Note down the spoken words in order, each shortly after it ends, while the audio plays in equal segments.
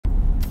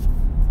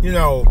You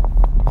know,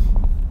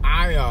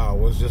 I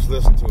was just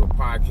listening to a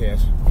podcast.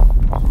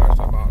 Somebody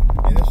talking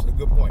about, and this is a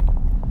good point.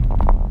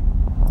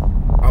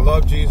 I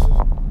love Jesus,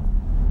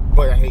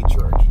 but I hate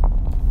church.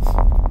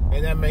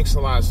 And that makes a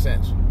lot of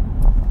sense.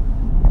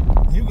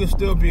 You can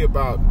still be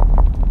about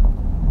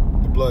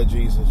the blood of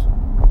Jesus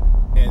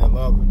and the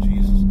love of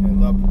Jesus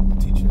and love the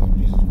teaching of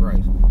Jesus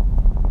Christ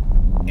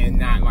and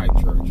not like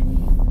church.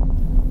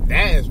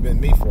 That has been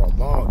me for a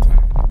long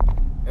time.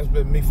 That's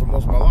been me for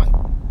most of my life.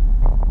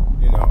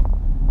 You know?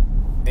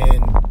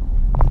 And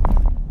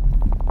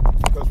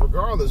because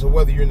regardless of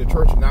whether you're in the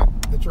church or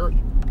not the church,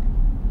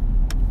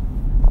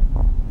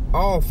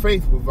 all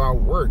faith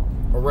without work,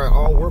 or rather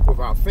all work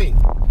without faith,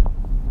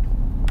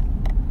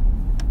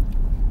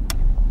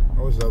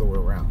 or is the other way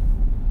around?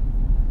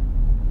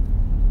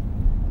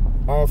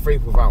 All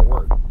faith without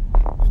work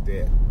is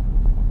dead.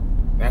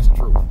 That's the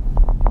truth.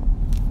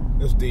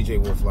 This is DJ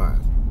Wolf Live.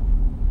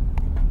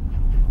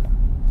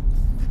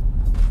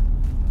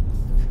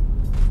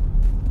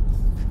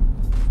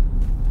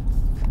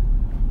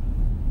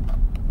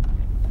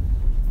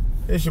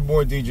 It's your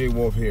boy DJ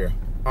Wolf here.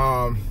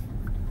 I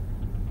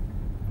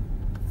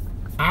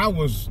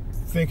was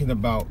thinking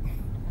about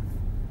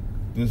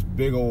this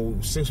big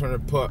old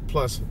 600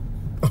 plus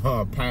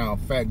pound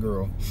fat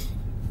girl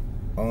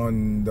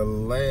on the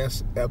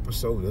last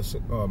episode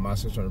of My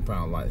 600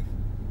 Pound Life,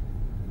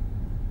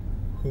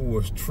 who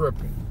was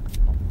tripping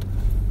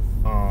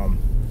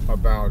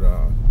about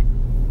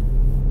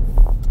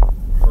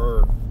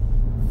her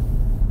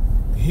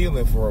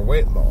healing for her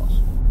weight loss,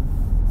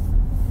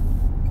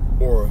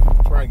 or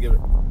trying to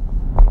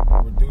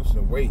reduce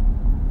the weight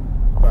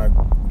by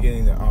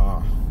getting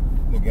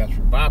the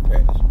gastric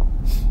bypass.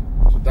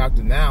 So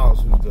Dr.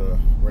 Niles, who's the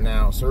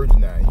renowned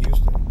surgeon out in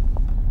Houston,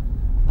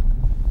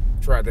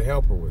 tried to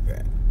help her with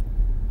that,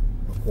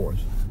 of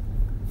course.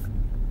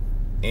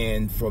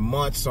 And for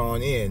months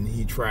on end,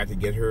 he tried to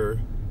get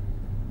her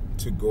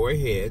to go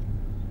ahead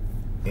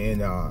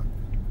and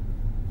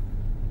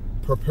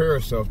prepare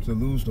herself to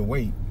lose the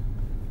weight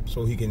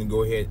so he can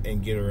go ahead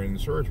and get her in the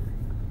surgery.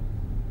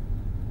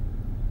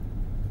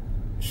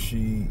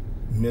 She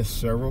missed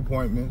several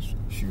appointments.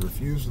 She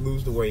refused to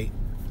lose the weight.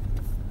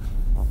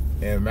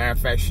 And as a matter of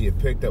fact, she had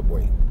picked up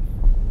weight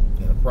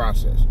in the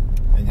process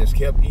and just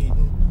kept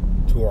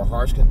eating to her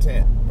heart's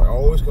content, but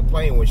always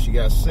complained when she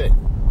got sick.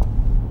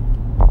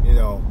 You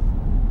know,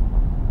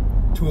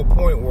 to a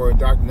point where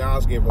Dr.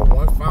 Niles gave her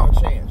one final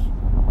chance.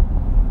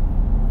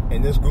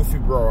 And this goofy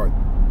broad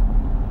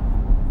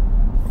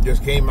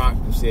just came out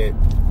and said,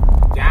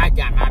 God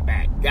got my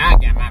back.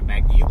 God got my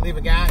back. Do you believe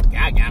in God?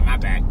 God got my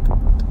back.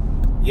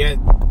 Yet,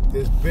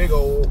 this big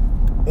old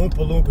Oompa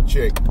Loompa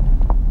chick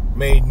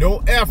made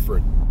no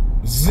effort,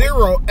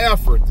 zero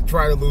effort to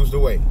try to lose the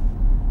weight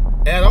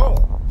at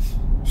all.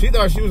 She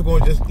thought she was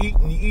going to just eat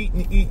and eat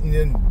and eat, and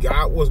then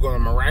God was going to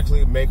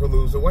miraculously make her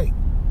lose the weight.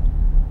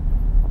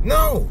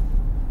 No,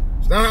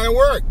 it's not how it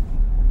works.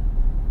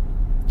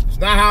 It's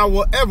not how it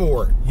will ever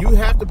work. You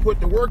have to put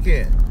the work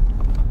in.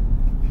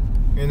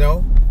 You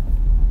know?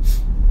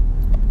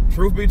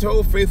 Truth be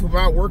told, faith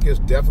without work is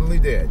definitely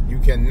dead. You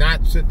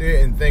cannot sit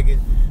there and think,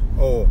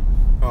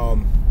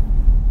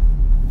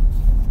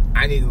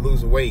 I need to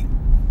lose the weight,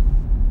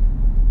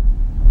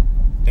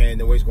 and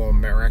the weight's going to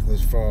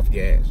miraculously fall off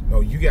your ass. No,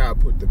 you got to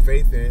put the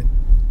faith in,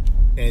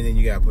 and then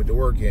you got to put the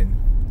work in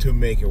to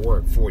make it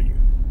work for you.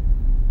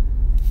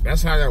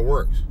 That's how that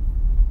works.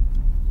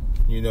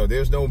 You know,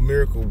 there's no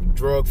miracle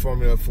drug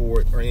formula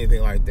for it or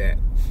anything like that.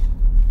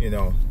 You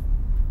know,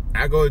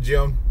 I go to the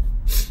gym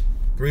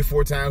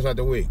 3-4 times out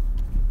the week.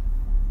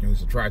 At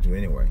least I try to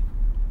anyway.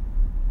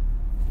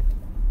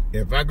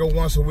 If I go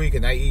once a week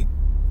and I eat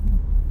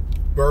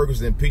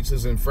burgers and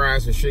pizzas and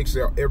fries and shakes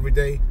every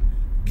day,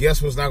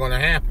 guess what's not going to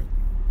happen?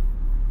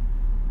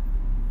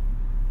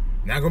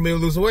 Not going to be able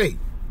to lose weight.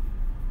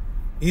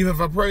 Even if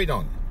I prayed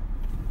on it.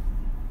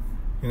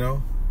 You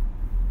know?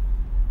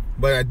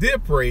 But I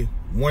did pray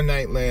one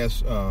night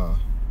last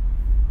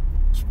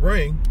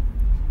spring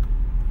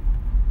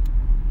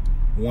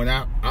when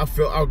I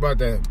felt I was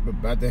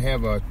about to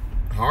have a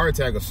heart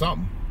attack or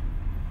something.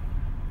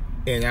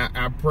 And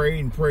I prayed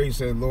and prayed,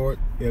 said, Lord,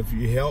 if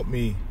you help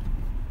me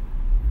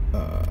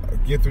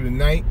get through the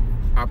night,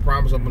 I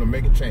promise I'm going to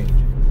make a change.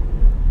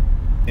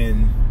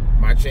 And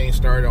my change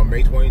started on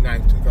May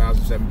 29th,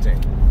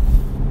 2017.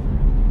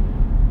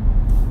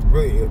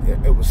 Really,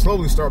 it would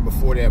slowly start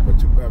before that, but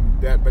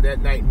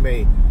that night in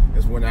May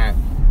is when I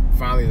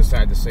finally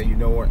decided to say, you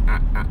know what,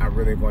 I'm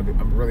really going to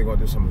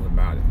do something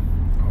about it.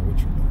 Oh, what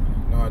you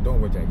doing? No, don't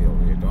wait till I get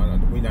over here.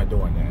 We're not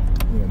doing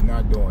that. We're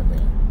not doing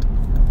that.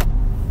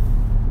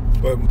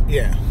 But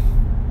yeah,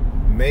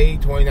 May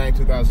 29,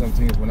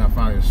 2017 is when I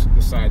finally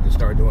decided to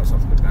start doing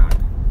something about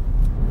it.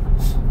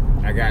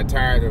 I got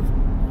tired of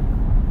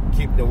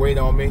keeping the weight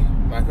on me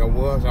like I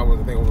was. I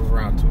think I was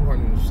around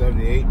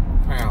 278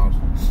 pounds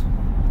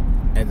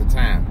at the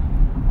time.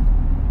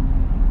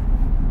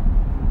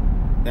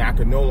 And I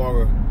could no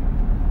longer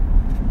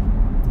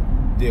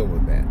deal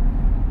with that.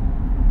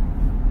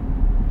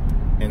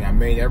 And I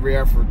made every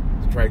effort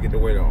to try to get the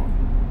weight on.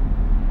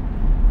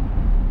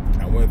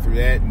 went through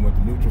that and went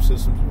to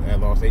Nutrisystems. I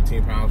lost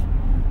 18 pounds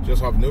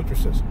just off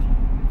Nutrisystems.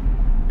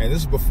 And this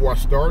is before I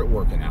started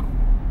working out.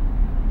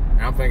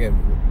 And I'm thinking,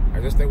 I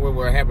just think what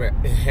would happen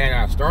had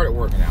I started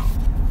working out.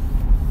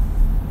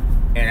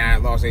 And I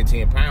lost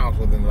 18 pounds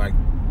within like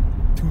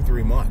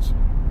 2-3 months.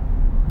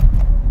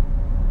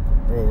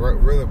 Well,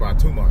 really about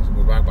 2 months. It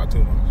was back about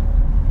 2 months.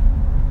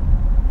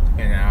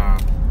 And I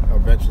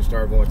eventually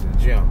started going to the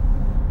gym.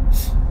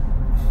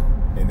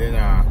 And then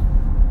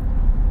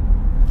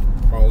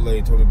my old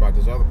lady told me about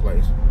this other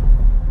place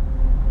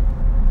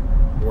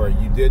where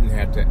you didn't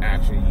have to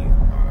actually,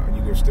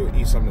 you could still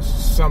eat some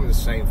of the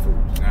same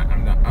foods.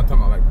 I'm talking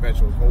about like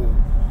vegetables, whole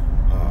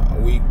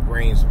wheat,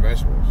 grains, and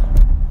vegetables,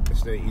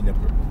 instead of eating the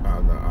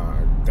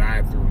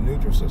diet through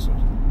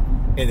Nutrisystems.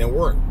 And it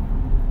worked.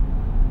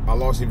 I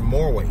lost even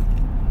more weight.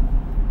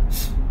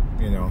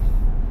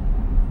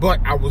 But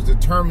I was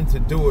determined to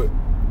do it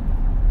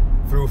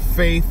through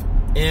faith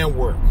and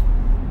work.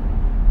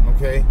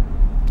 Okay?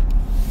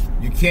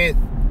 You can't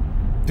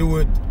do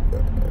it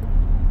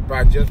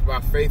by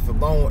faith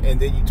alone, and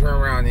then you turn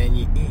around and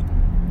you eat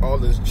all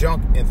this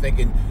junk and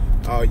thinking,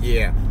 oh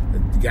yeah, the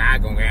guy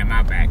gonna get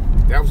my back.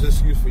 That was an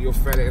excuse for your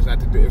fat ass not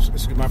to do it.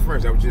 Excuse my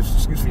friends, that was just an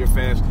excuse for your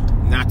fat ass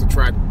not to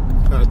try to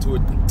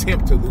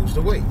attempt to lose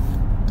the weight.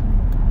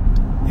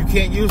 You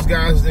can't use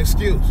guys as an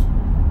excuse.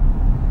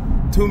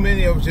 Too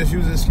many of us just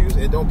use an excuse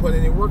and don't put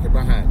any work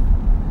behind it.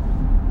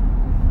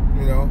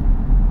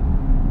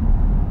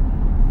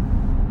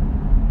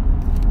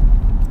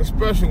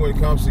 Especially when it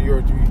comes to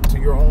your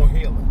own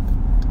healing.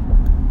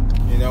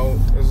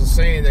 There's a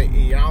saying that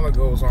Iyanla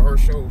goes on her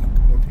show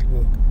when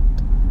people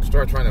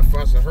start trying to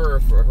fuss at her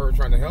for her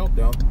trying to help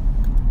them.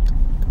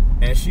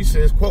 And she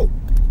says, quote,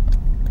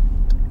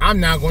 "I'm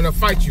not going to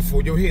fight you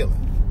for your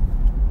healing."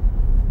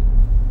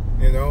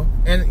 And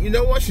you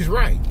know what? She's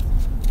right.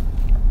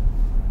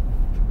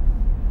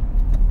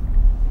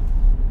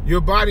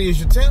 Your body is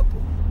your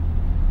temple.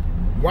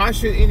 Why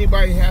should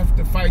anybody have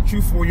to fight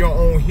you for your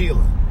own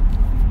healing?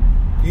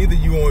 Either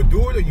you want to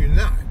do it or you're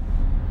not.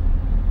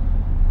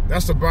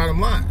 That's the bottom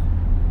line.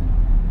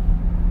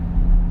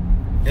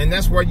 And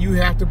that's why you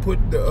have to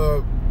put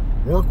the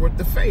work with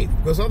the faith,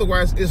 because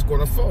otherwise it's going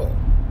to fall.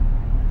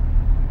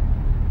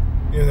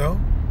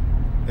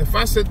 If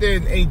I sit there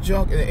and ate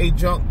junk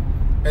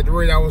at the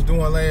rate I was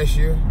doing last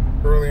year,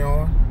 early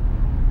on,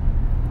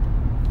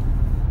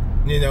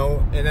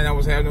 and then I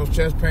was having those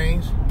chest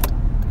pains,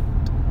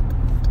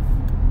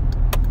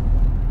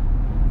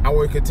 I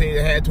would continue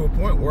to have to a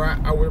point where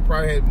I would have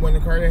probably had went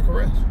in cardiac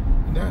arrest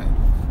and died.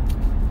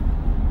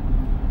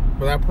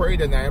 But I prayed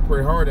that night. I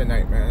prayed hard that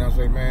night, man. And I was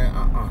like, man,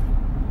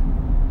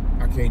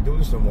 I can't do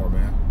this no more,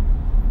 man.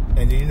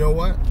 And you know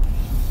what?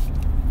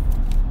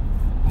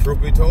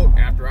 Truth be told,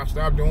 after I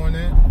stopped doing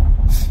that,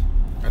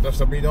 after I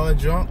stopped eating all that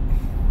junk,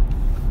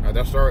 after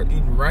I started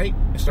eating right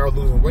and started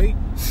losing weight,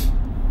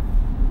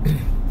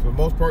 for the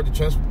most part, the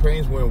chest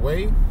pains went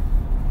away,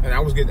 and I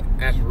was getting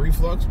acid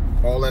reflux.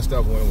 All that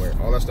stuff went away.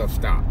 All that stuff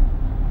stopped.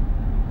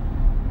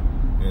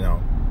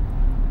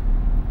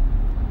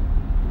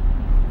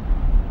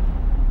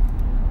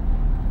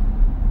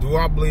 Do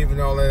I believe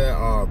in all that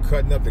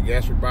cutting up the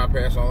gastric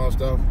bypass, all that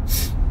stuff?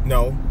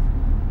 No.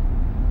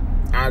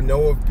 I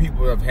know of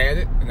people that have had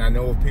it, and I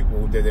know of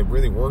people that it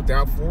really worked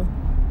out for.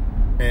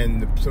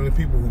 And some of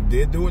the people who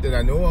did do it that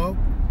I know of,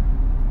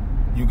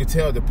 you could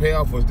tell the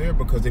payoff was there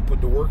because they put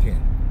the work in.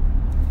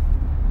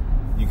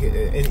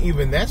 And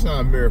even that's not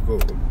a miracle,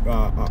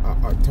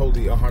 a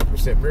totally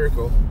 100%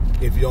 miracle,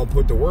 if you don't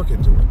put the work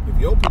into it. If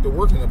you don't put the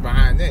work in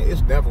behind that,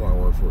 it's never going to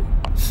work for you.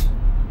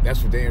 That's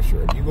for damn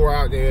sure. If you go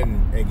out there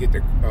and get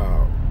the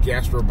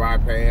gastro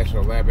bypass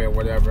or lab or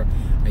whatever,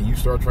 and you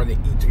start trying to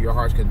eat to your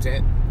heart's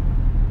content,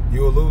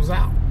 you will lose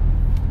out.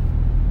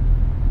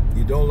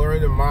 You don't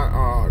learn the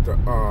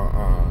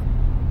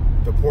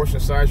portion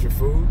size of your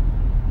food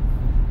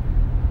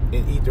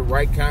and eat the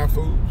right kind of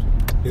foods,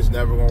 it's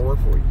never going to work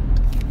for you.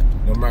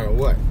 No matter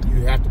what,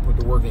 you have to put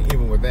the work in,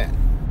 even with that.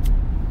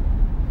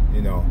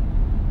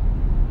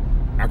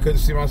 I couldn't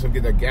see myself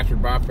get a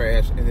gastric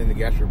bypass, and then the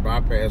gastric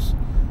bypass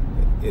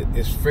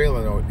it's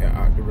failing on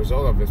the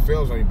result of it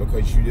fails on you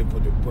because you didn't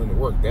put in the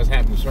work. That's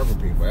happened to several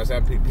people. That's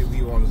happened to people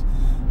even on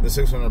the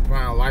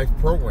 600-pound life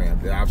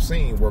program that I've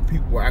seen, where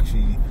people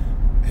actually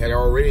had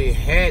already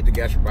had the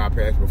gastric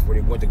bypass before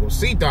they went to go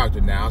see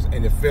Dr. Niles,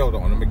 and it failed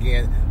on them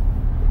again.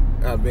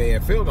 They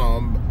had failed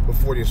on them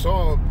before they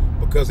saw them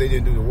because they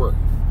didn't do the work.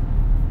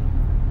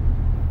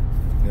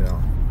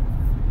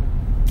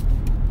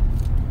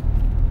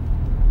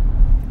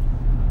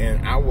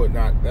 And I would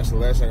not. That's the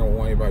last thing I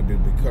want anybody to do,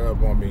 be cut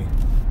up on me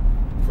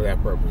for that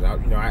purpose.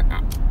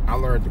 I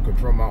learned to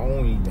control my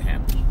own eating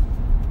habits,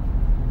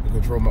 to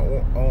control my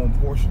own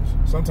portions.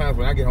 Sometimes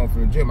when I get home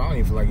from the gym, I don't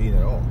even feel like eating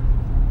at all.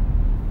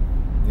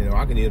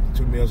 I can eat up to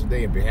 2 meals a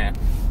day and be happy.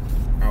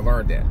 I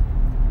learned that.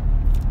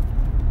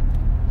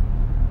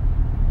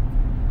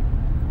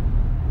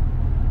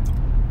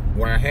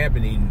 What I have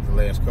been eating the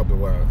last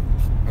couple of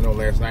I know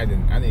last night I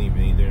didn't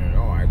even eat dinner at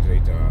all. I just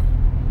ate the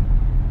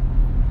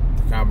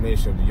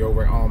combination of the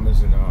yogurt,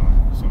 almonds, and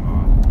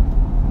some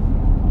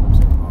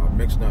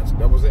mixed nuts.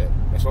 That was it.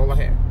 That's all I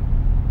had.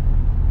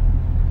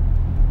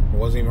 I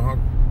wasn't even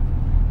hungry.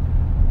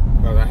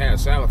 Because I had a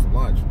salad for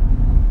lunch.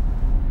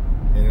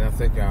 And then I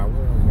think, what did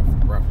I have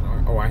for breakfast?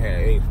 Oh, I had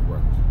eggs for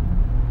breakfast.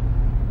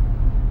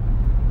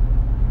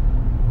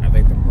 I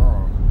think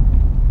tomorrow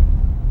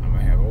I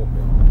might have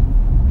oatmeal.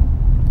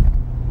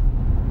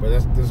 But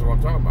this is what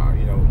I'm talking about.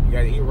 You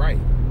gotta eat right.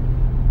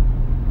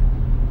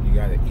 You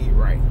gotta eat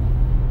right.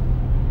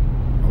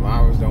 A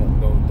lot of us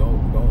don't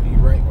eat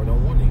right or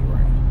don't want to eat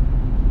right.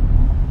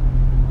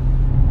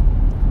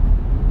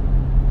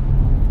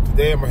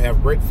 Today I'm gonna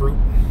have grapefruit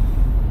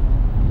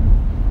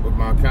with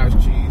my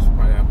cottage cheese,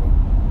 pineapple,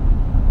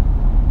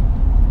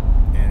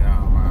 and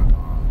my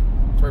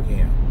turkey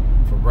ham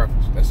for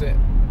breakfast. That's it.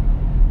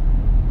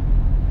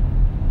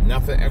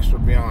 Nothing extra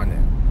beyond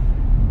that.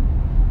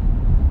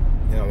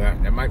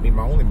 That might be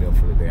my only meal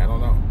for the day. I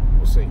don't know.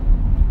 We'll see.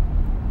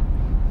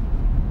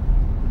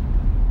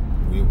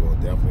 We will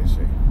definitely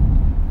see.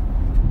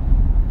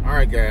 All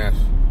right, guys.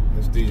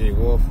 This is DJ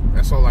Wolf.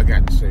 That's all I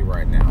got to say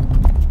right now.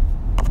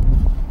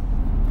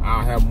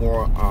 I'll have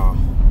more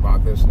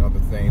about this and other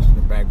things in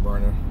the back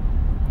burner.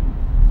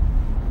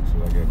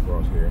 So I get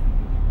across here.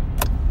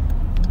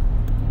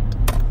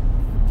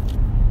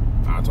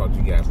 I'll talk to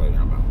you guys later.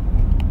 I'm out.